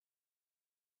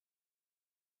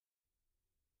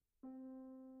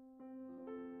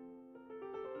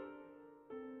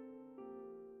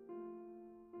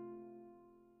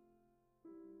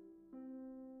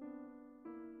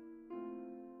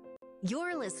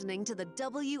You're listening to the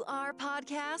WR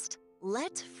Podcast,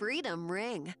 Let Freedom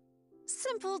Ring.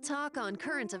 Simple talk on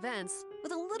current events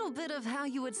with a little bit of how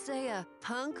you would say a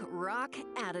punk rock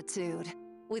attitude.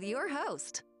 With your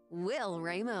host, Will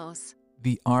Ramos.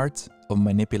 The art of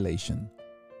manipulation.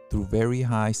 Through very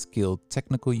high skilled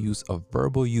technical use of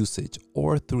verbal usage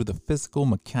or through the physical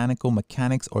mechanical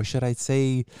mechanics, or should I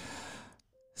say,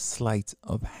 sleight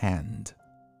of hand.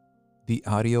 The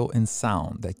audio and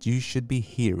sound that you should be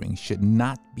hearing should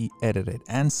not be edited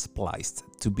and spliced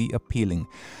to be appealing.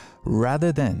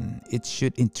 Rather than, it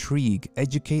should intrigue,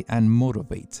 educate, and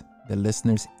motivate the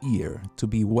listener's ear to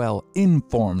be well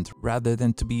informed rather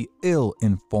than to be ill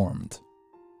informed.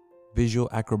 Visual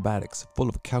acrobatics full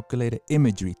of calculated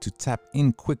imagery to tap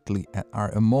in quickly at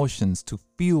our emotions, to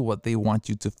feel what they want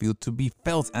you to feel, to be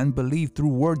felt and believed through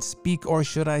words speak, or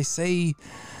should I say,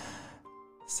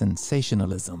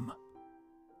 sensationalism.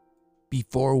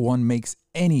 Before one makes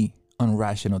any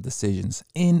irrational decisions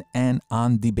in and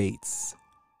on debates,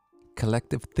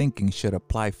 collective thinking should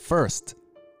apply first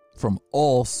from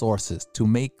all sources to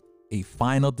make a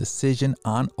final decision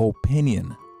on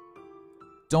opinion.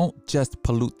 Don't just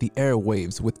pollute the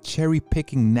airwaves with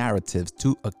cherry-picking narratives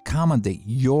to accommodate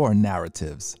your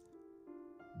narratives.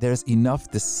 There's enough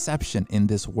deception in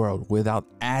this world without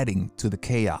adding to the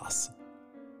chaos.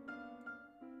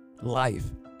 Life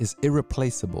is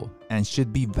irreplaceable and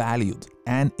should be valued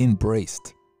and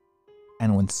embraced.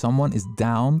 And when someone is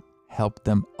down, help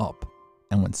them up.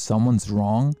 And when someone's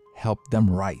wrong, help them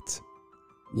right.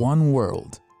 One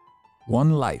world,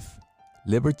 one life,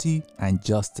 liberty and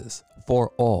justice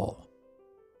for all.